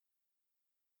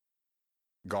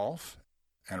golf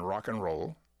and rock and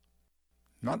roll.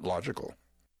 Not logical,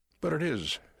 but it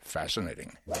is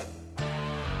fascinating.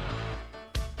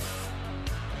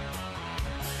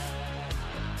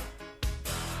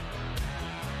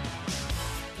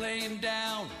 Laying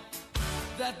down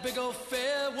that big old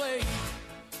fairway.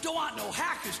 Don't want no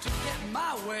hackers to get in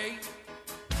my way.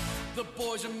 The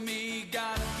boys and me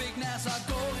got a big Nassau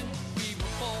going. We were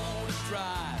born to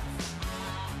drive.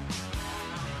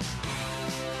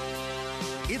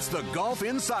 It's the Golf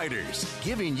Insiders,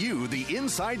 giving you the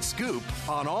inside scoop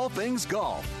on all things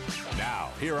golf. Now,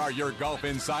 here are your Golf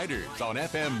Insiders on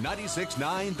FM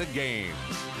 96.9 The Game.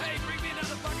 Hey, bring me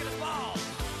another bucket of balls.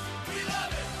 We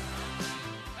love it.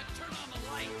 And turn on the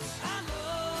lights. I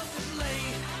love to play.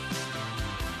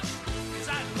 'Cause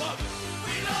I love it.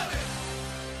 We love it.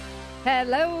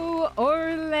 Hello,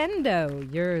 Orlando.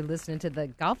 You're listening to the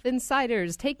Golf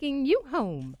Insiders taking you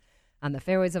home on the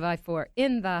fairways of I-4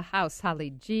 in the house,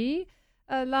 Holly G,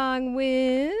 along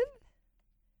with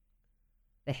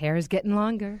the hair is getting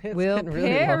longer. It's Will getting really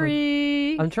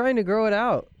Perry. long. I'm trying to grow it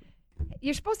out.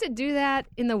 You're supposed to do that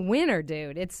in the winter,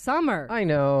 dude. It's summer. I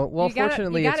know. Well, You got it-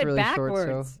 fortunately, you got it's it really short,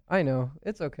 backwards. so I know.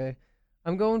 It's okay.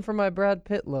 I'm going for my Brad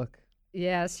Pitt look.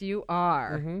 Yes, you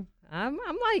are. Mhm. I'm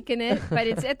liking it, but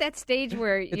it's at that stage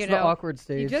where It's you the know awkward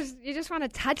stage. you just want to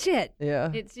touch it.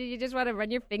 Yeah. You just want to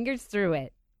run your fingers through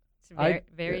it. It's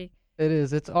very. It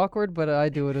is. It's awkward, but I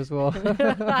do it as well.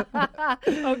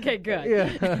 Okay, good.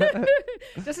 Yeah.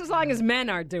 Just as long as men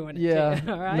are doing it. Yeah,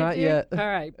 too. All right, not dude? yet. All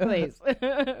right, please.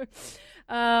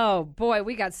 Oh boy,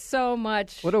 we got so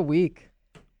much What a week.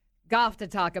 golf to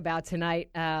talk about tonight.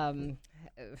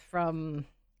 From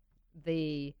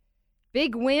the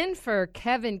big win for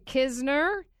Kevin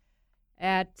Kisner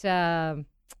at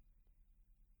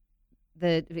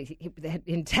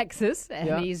in Texas, and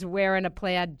Yeah. he's wearing a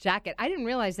plaid jacket. I didn't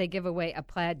realize they give away a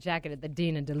plaid jacket at the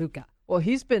Dean and DeLuca. Well,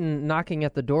 he's been knocking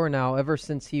at the door now ever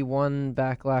since he won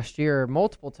back last year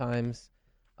multiple times,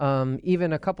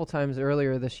 even a couple times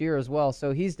earlier this year as well.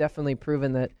 So he's definitely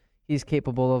proven that he's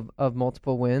capable of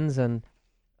multiple wins. And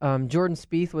Jordan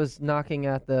Spieth was knocking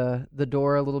at the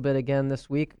door a little bit again this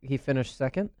week. He finished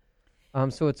second.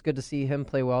 So it's good to see him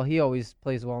play well. He always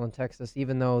plays well in Texas,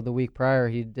 even though the week prior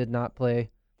he did not play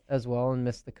as well and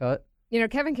missed the cut. You know,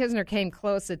 Kevin Kisner came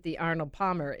close at the Arnold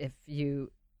Palmer, if you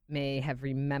may have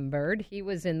remembered. He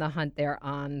was in the hunt there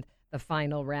on the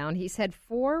final round. He's had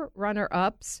 4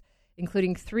 runner-ups,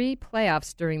 including 3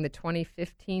 playoffs during the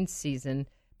 2015 season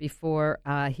before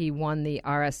he won the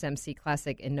RSMC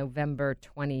Classic in November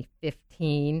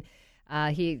 2015.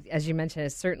 He, as you mentioned,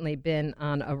 has certainly been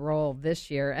on a roll this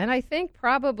year, and I think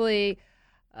probably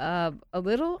a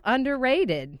little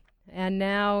underrated. And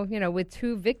now, you know, with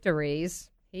 2 victories,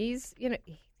 he's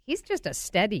just a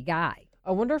steady guy.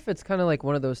 I wonder if it's kind of like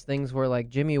one of those things where like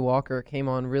Jimmy Walker came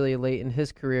on really late in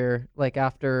his career, like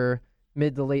after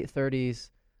mid to late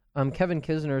 30s. Kevin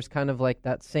Kisner is kind of like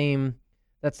that same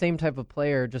type of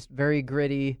player, just very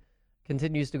gritty,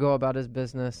 continues to go about his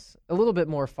business, a little bit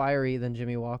more fiery than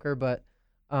Jimmy Walker, but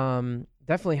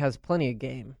definitely has plenty of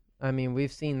game. I mean,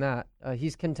 we've seen that.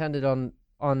 He's contended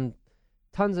on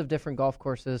tons of different golf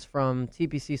courses, from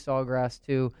TPC Sawgrass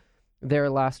to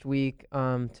there last week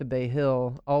to Bay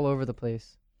Hill, all over the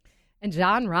place. And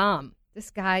John Rahm, this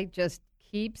guy just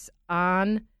keeps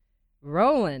on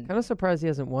rolling. Kind of surprised he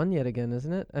hasn't won yet again,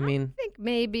 isn't it? I mean, think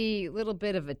maybe a little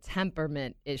bit of a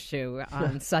temperament issue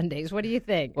on Sundays. What do you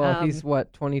think? Well, he's,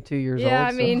 22 years old? Yeah, I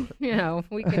so. mean, you know,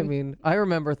 we can... I mean, I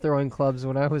remember throwing clubs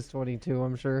when I was 22,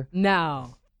 I'm sure.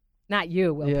 No, not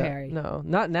you, Will Perry. No,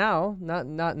 not now. Not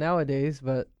nowadays,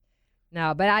 but...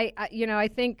 No, but I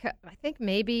think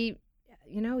maybe,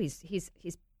 you know, he's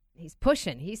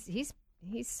pushing. He's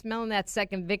smelling that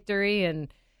second victory,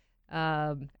 and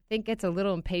I think gets a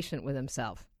little impatient with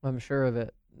himself. I'm sure of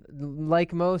it.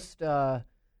 Like most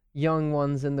young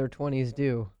ones in their 20s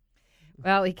do.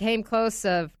 Well, he came close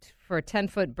for a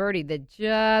 10-foot birdie that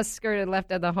just skirted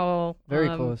left of the hole. Very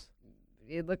close.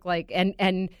 It looked like,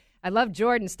 and I love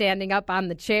Jordan standing up on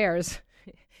the chairs,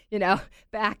 you know,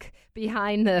 back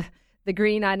behind the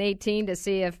green on 18 to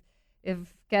see if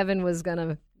Kevin was going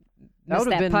to miss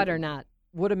that putt or not.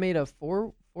 Would have made a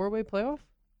four-way playoff,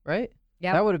 right?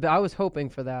 Yeah, that would have been. I was hoping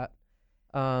for that.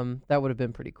 That would have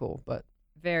been pretty cool, but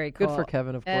very cool. Good for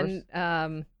Kevin, of course.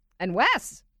 And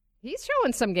Wes, he's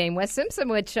showing some game. Wes Simpson,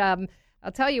 which I'll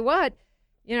tell you what,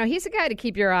 you know, he's a guy to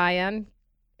keep your eye on,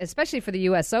 especially for the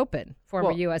U.S. Open,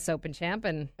 former U.S. Open champ,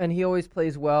 and he always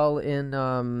plays well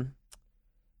in.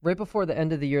 Right before the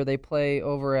end of the year, they play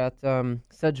over at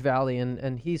Sedge Valley,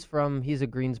 and he's a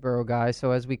Greensboro guy.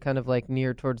 So as we kind of like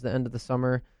near towards the end of the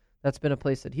summer, that's been a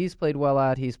place that he's played well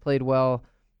at. He's played well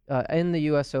in the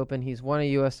U.S. Open. He's won a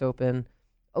U.S. Open.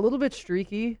 A little bit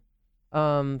streaky,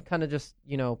 kind of just,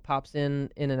 pops in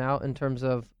and out in terms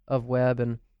of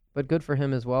Webb, but good for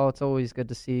him as well. It's always good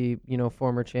to see,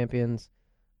 former champions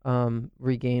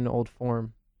regain old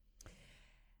form.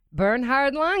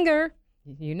 Bernhard Langer,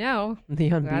 the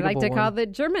unbeatable I like to one. call the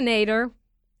Germinator,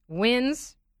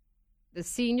 wins the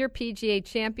Senior PGA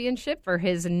Championship for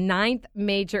his 9th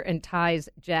major and ties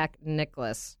Jack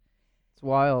Nicklaus. It's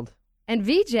wild. And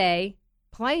VJ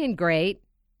playing great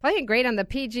on the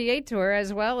PGA Tour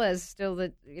as well as still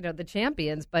the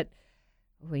champions, but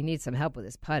we need some help with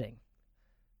his putting.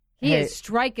 He is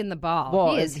striking the ball.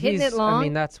 Well, he is hitting it long. I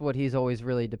mean, that's what he's always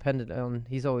really dependent on.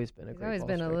 He's always been a great ball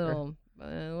striker.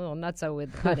 a little nutso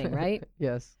with putting, right?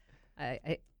 Yes.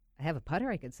 I have a putter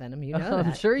I could send him. You know I'm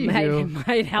that. sure you do. It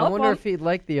might help I wonder him. if he'd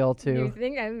like the L2. You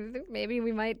think? I think maybe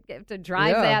we might have to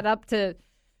drive that up to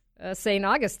St.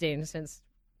 Augustine since,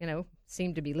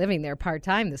 seemed to be living there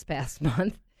part-time this past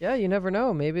month. Yeah, you never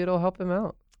know. Maybe it'll help him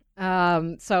out.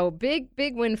 So big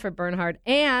win for Bernhard.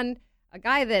 And a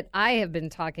guy that I have been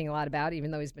talking a lot about,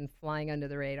 even though he's been flying under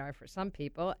the radar for some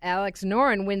people, Alex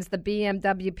Noren wins the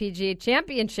BMW PGA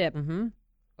Championship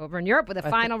over in Europe with a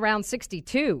final round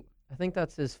 62. I think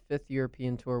that's his 5th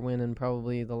European Tour win in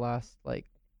probably the last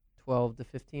 12 to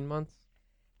 15 months.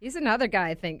 He's another guy,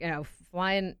 I think,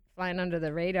 flying under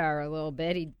the radar a little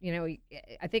bit.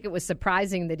 I think it was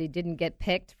surprising that he didn't get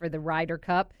picked for the Ryder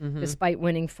Cup despite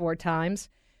winning 4 times.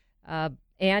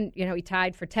 And, he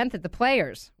tied for 10th at the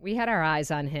Players. We had our eyes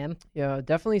on him. Yeah,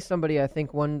 definitely somebody I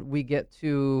think when we get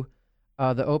to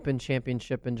the Open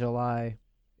Championship in July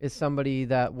is somebody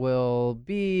that will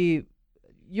be,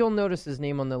 you'll notice his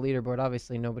name on the leaderboard.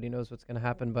 Obviously, nobody knows what's going to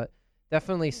happen, but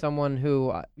definitely someone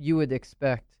who you would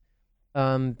expect,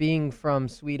 being from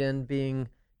Sweden, being,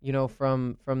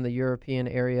 from the European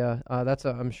area. That's,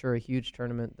 I'm sure, a huge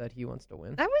tournament that he wants to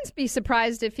win. I wouldn't be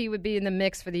surprised if he would be in the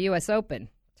mix for the U.S. Open,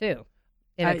 too.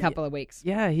 In a couple of weeks.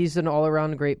 Yeah, he's an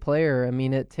all-around great player. I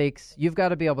mean, you've got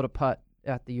to be able to putt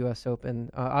at the U.S.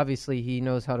 Open. Obviously, he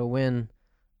knows how to win,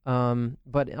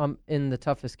 but in the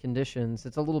toughest conditions,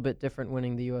 it's a little bit different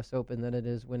winning the U.S. Open than it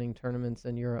is winning tournaments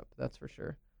in Europe, that's for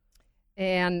sure.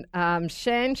 And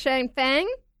Shan Fang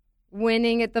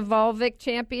winning at the Volvic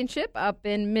Championship up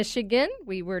in Michigan.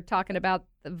 We were talking about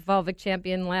the Volvic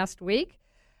champion last week.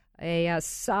 A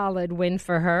solid win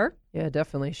for her. Yeah,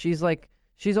 definitely.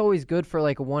 She's always good for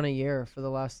one a year for the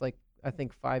last I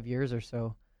think 5 years or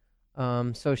so.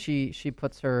 So she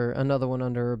puts another one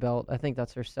under her belt. I think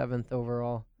that's her 7th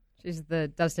overall. She's the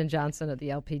Dustin Johnson of the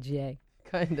LPGA.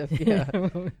 Kind of, yeah.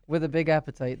 With a big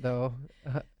appetite though.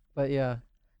 But yeah.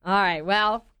 All right,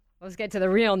 well, let's get to the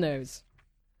real news.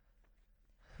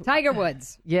 Tiger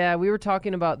Woods. Yeah, we were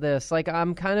talking about this. I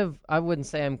wouldn't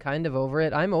say I'm kind of over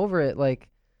it. I'm over it.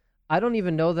 I don't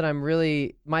even know that I'm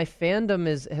really, my fandom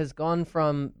has gone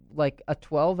from a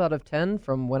 12 out of 10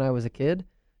 from when I was a kid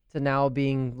to now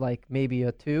being maybe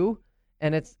a 2.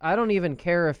 And I don't even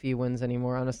care if he wins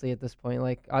anymore, honestly, at this point.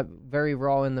 I'm very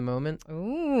raw in the moment.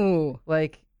 Ooh.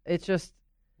 It's just,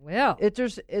 well,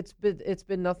 it's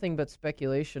been nothing but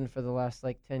speculation for the last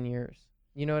 10 years.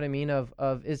 You know what I mean?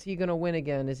 Of is he going to win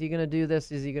again? Is he going to do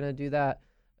this? Is he going to do that?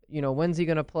 When's he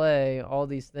going to play? All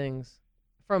these things.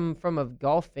 From a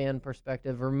golf fan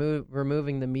perspective,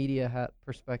 removing the media hat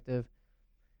perspective,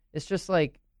 it's just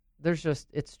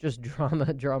it's just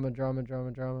drama.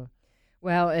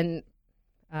 Well, and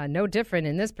no different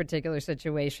in this particular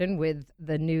situation with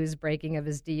the news breaking of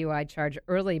his DUI charge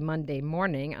early Monday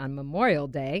morning on Memorial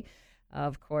Day.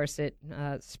 Of course, it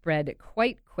spread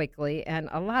quite quickly, and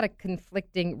a lot of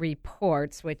conflicting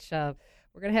reports, which we're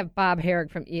going to have Bob Herrick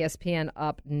from ESPN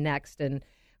up next, and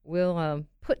we'll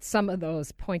put some of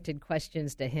those pointed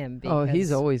questions to him.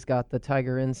 He's always got the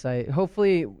Tiger insight.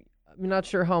 Hopefully, I'm not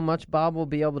sure how much Bob will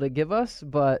be able to give us,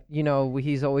 but,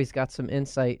 he's always got some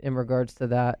insight in regards to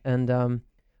that. And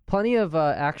plenty of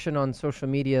action on social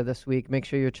media this week. Make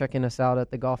sure you're checking us out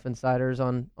at the Golf Insiders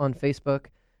on Facebook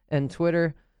and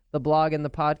Twitter. The blog and the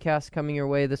podcast coming your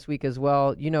way this week as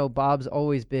well. Bob's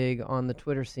always big on the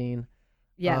Twitter scene.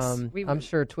 Yes. I'm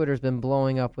sure Twitter's been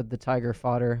blowing up with the Tiger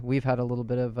fodder. We've had a little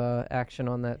bit of action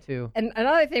on that, too. And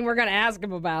another thing we're going to ask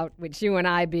him about, which you and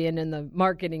I being in the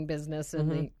marketing business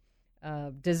and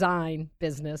the design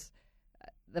business,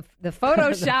 the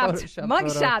Photoshopped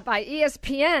mugshot by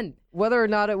ESPN. Whether or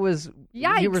not it was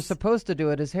Yikes. You were supposed to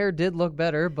do it, his hair did look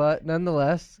better, but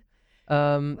nonetheless,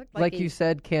 you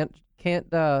said, can't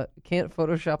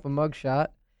Photoshop a mugshot.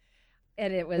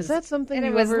 And it was. Is that something? And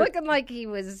it was looking like he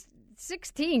was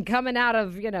 16 coming out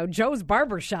of, Joe's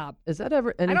barbershop. Is that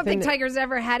ever anything? I don't think Tiger's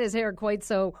ever had his hair quite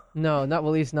so No, not at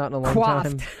least not in a long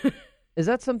coiffed. time. Is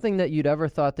that something that you'd ever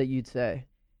thought that you'd say?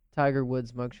 Tiger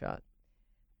Woods mugshot?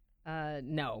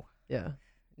 No. Yeah.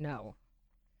 No.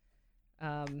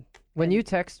 When you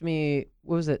text me,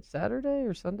 what was it, Saturday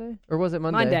or Sunday? Or was it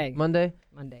Monday? Monday.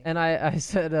 And I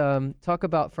said, talk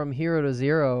about from hero to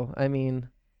zero. I mean...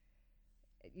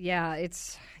 Yeah,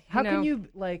 it's... How can you,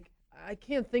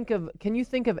 can you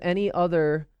think of any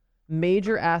other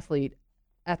major athlete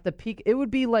at the peak? It would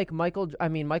be like Michael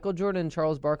Jordan and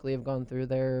Charles Barkley have gone through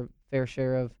their fair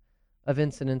share of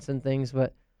incidents and things,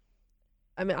 but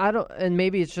I mean, and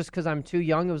maybe it's just because I'm too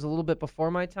young. It was a little bit before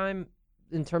my time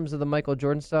in terms of the Michael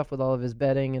Jordan stuff with all of his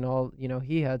betting and all,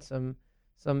 he had some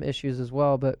issues as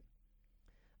well. But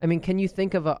I mean, can you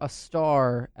think of a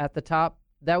star at the top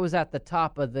that was at the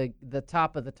top of the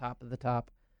top of the top of the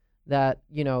top that,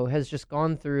 has just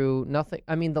gone through nothing?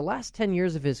 I mean, the last 10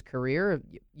 years of his career,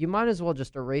 you might as well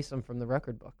just erase him from the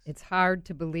record books. It's hard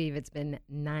to believe it's been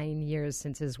 9 years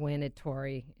since his win at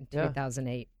Torrey in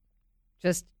 2008.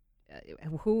 Just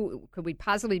who could we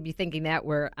possibly be thinking that?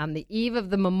 We're on the eve of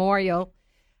the memorial.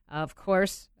 Of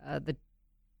course,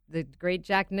 the great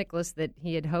Jack Nicklaus that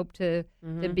he had hoped to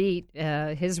beat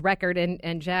his record,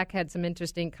 and Jack had some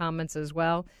interesting comments as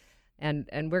well.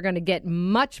 And we're going to get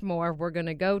much more. We're going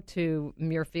to go to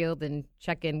Muirfield and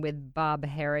check in with Bob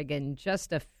Herrig in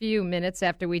just a few minutes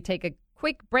after we take a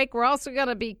quick break. We're also going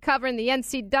to be covering the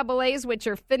NCAAs, which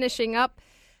are finishing up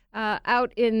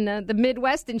out in the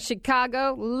Midwest in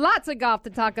Chicago. Lots of golf to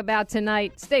talk about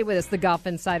tonight. Stay with us, the Golf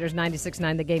Insiders,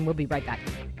 96.9 The Game. We'll be right back.